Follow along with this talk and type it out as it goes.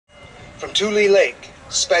From Tule Lake,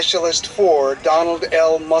 Specialist 4, Donald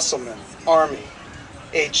L. Musselman, Army,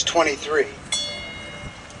 age 23.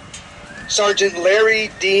 Sergeant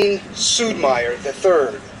Larry Dean Sudmeyer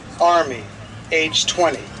III, Army, age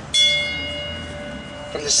 20.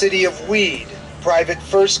 From the city of Weed, Private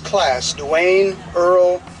First Class Dwayne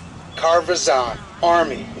Earl Carvazan,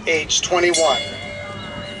 Army, age 21.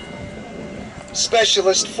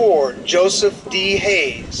 Specialist 4, Joseph D.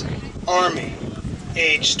 Hayes, Army,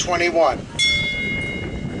 age 21.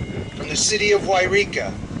 From the city of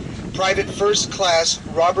Wairika, Private First Class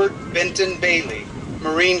Robert Benton Bailey,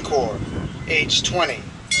 Marine Corps, age 20.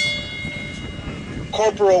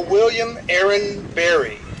 Corporal William Aaron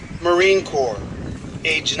Berry, Marine Corps,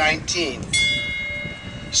 age 19.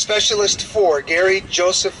 Specialist 4, Gary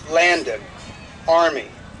Joseph Landon, Army,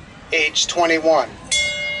 age 21.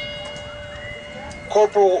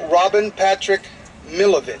 Corporal Robin Patrick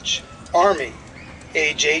Milovich, Army,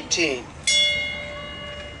 age 18.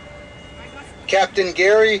 Captain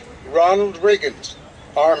Gary Ronald Riggins,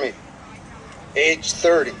 Army, age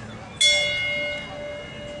 30.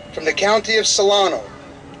 From the county of Solano,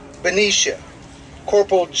 Benicia,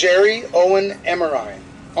 Corporal Jerry Owen Emerine,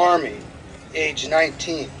 Army, age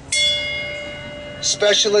 19.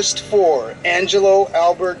 Specialist 4, Angelo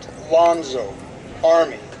Albert Lonzo,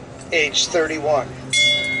 Army, age 31.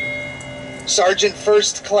 Sergeant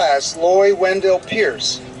First Class Loy Wendell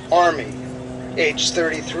Pierce, Army, age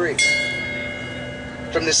 33.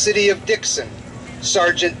 From the city of Dixon,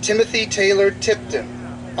 Sergeant Timothy Taylor Tipton,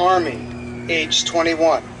 Army, age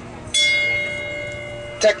 21.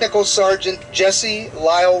 Technical Sergeant Jesse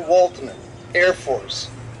Lyle Waltman, Air Force,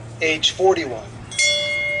 age 41.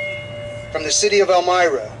 From the city of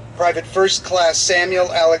Elmira, Private First Class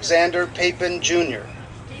Samuel Alexander Papin, Jr.,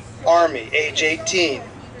 Army, age 18.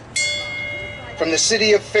 From the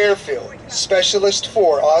city of Fairfield, Specialist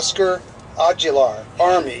 4, Oscar Aguilar,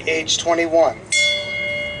 Army, age 21.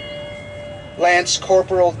 Lance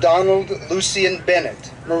Corporal Donald Lucian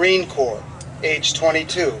Bennett, Marine Corps, age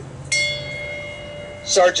 22.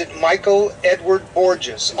 Sergeant Michael Edward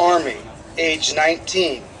Borges, Army, age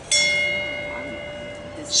 19.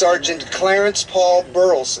 Sergeant Clarence Paul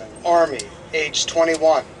Burleson, Army, age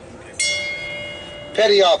 21.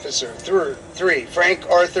 Petty Officer 3, Frank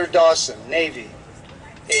Arthur Dawson, Navy,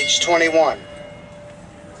 age 21.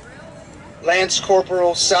 Lance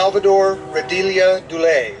Corporal Salvador Radilia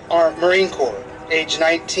Dulé, Marine Corps, age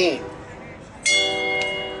 19.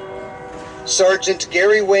 Sergeant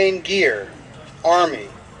Gary Wayne Gear, Army,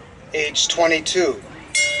 age 22.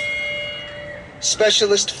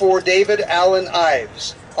 Specialist 4, David Allen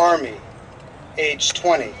Ives, Army, age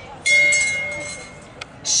 20.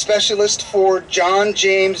 Specialist 4, John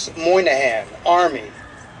James Moynihan, Army,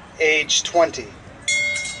 age 20.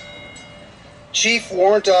 Chief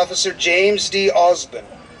Warrant Officer James D. Osborne,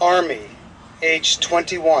 Army, age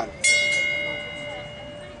 21.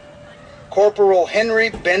 Corporal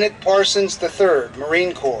Henry Bennett Parsons III,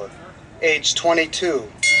 Marine Corps, age 22.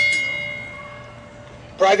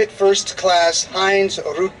 Private First Class Heinz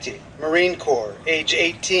Rutti, Marine Corps, age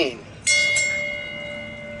 18.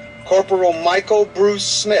 Corporal Michael Bruce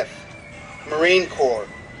Smith, Marine Corps,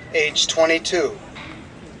 age 22.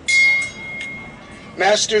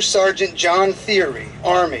 Master Sergeant John Theory,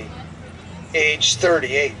 Army, age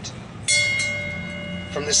 38.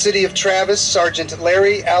 From the city of Travis, Sergeant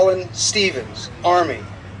Larry Allen Stevens, Army,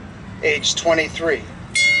 age 23.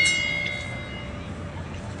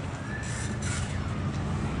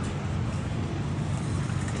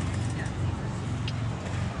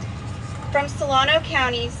 From Solano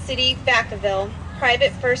County, City Vacaville,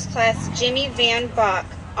 Private First Class Jimmy Van Bach,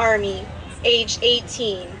 Army, age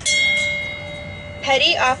 18.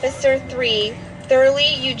 Petty Officer 3,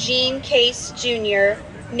 Thurley Eugene Case, Jr.,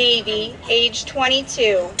 Navy, age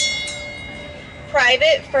 22.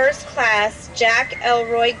 Private First Class Jack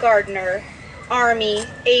Elroy Gardner, Army,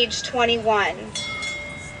 age 21.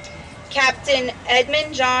 Captain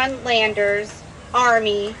Edmund John Landers,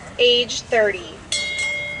 Army, age 30.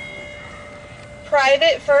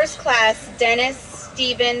 Private First Class Dennis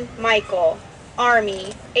Stephen Michael,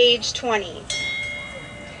 Army, age 20.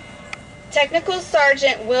 Technical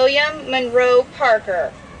Sergeant William Monroe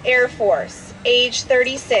Parker, Air Force, age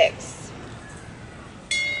 36.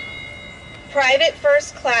 Private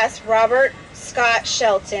First Class Robert Scott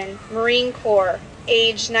Shelton, Marine Corps,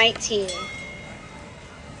 age 19.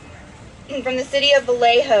 From the city of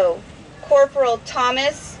Vallejo, Corporal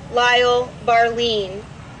Thomas Lyle Barleen,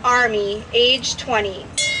 Army, age 20.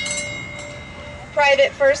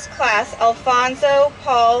 Private First Class Alfonso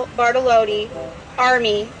Paul Bartolotti,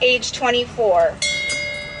 Army, age 24.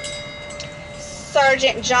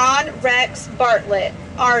 Sergeant John Rex Bartlett,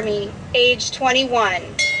 Army, age 21.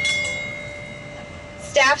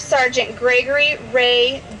 Staff Sergeant Gregory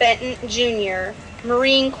Ray Benton, Jr.,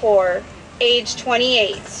 Marine Corps, age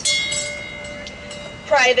 28.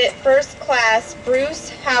 Private First Class Bruce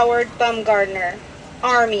Howard Bumgardner,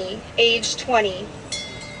 Army, age 20.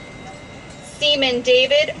 Seaman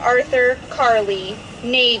David Arthur Carley,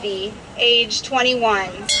 Navy, age 21.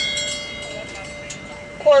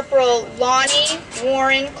 Corporal Lonnie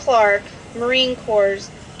Warren Clark, Marine Corps,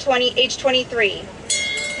 age 23.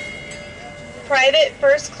 Private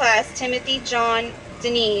First Class Timothy John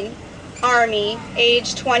Deneen, Army,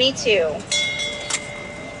 age 22.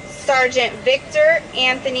 Sergeant Victor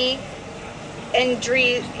Anthony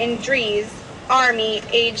Endries, Army,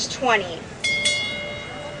 age 20.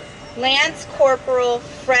 Lance Corporal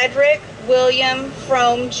Frederick William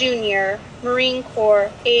Frome, Jr., Marine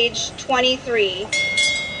Corps, age 23.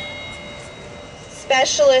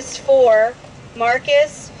 Specialist 4,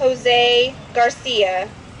 Marcus Jose Garcia,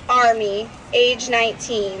 Army, age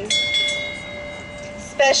 19.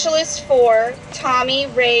 Specialist 4, Tommy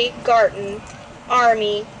Ray Garton,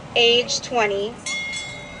 Army, age 20.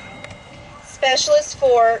 Specialist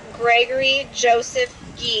 4, Gregory Joseph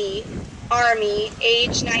Gee, Army,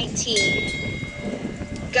 age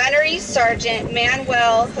 19. Gunnery Sergeant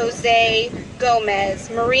Manuel Jose Gomez,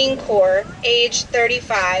 Marine Corps, age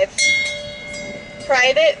 35.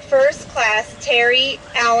 Private First Class Terry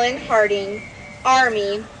Allen Harding,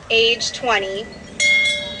 Army, age 20.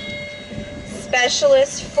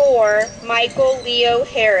 Specialist 4, Michael Leo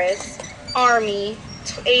Harris, Army,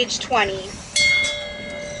 age 20.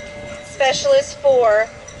 Specialist 4,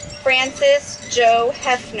 Francis Joe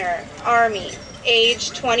Hefner, Army,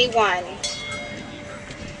 age 21.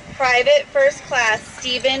 Private First Class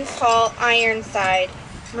Stephen Paul Ironside,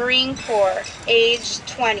 Marine Corps, age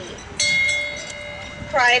 20.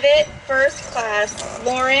 Private First Class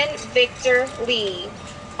Lauren Victor Lee,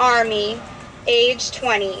 Army, age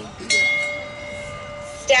 20.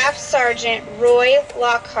 Staff Sergeant Roy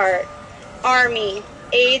Lockhart, Army,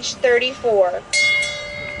 age 34.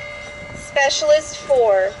 Specialist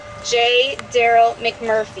 4, J. Darrell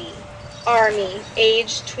McMurphy, Army,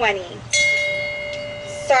 age 20.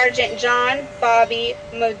 Sergeant John Bobby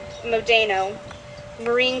Modano,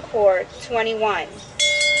 Marine Corps, 21.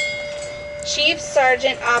 Chief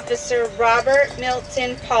Sergeant Officer Robert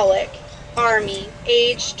Milton Pollock, Army,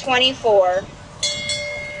 age 24.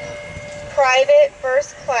 Private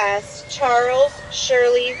First Class Charles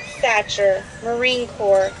Shirley Thatcher, Marine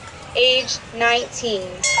Corps, age 19.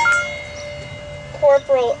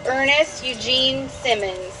 Corporal Ernest Eugene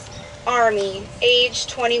Simmons, Army, age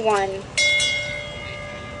 21.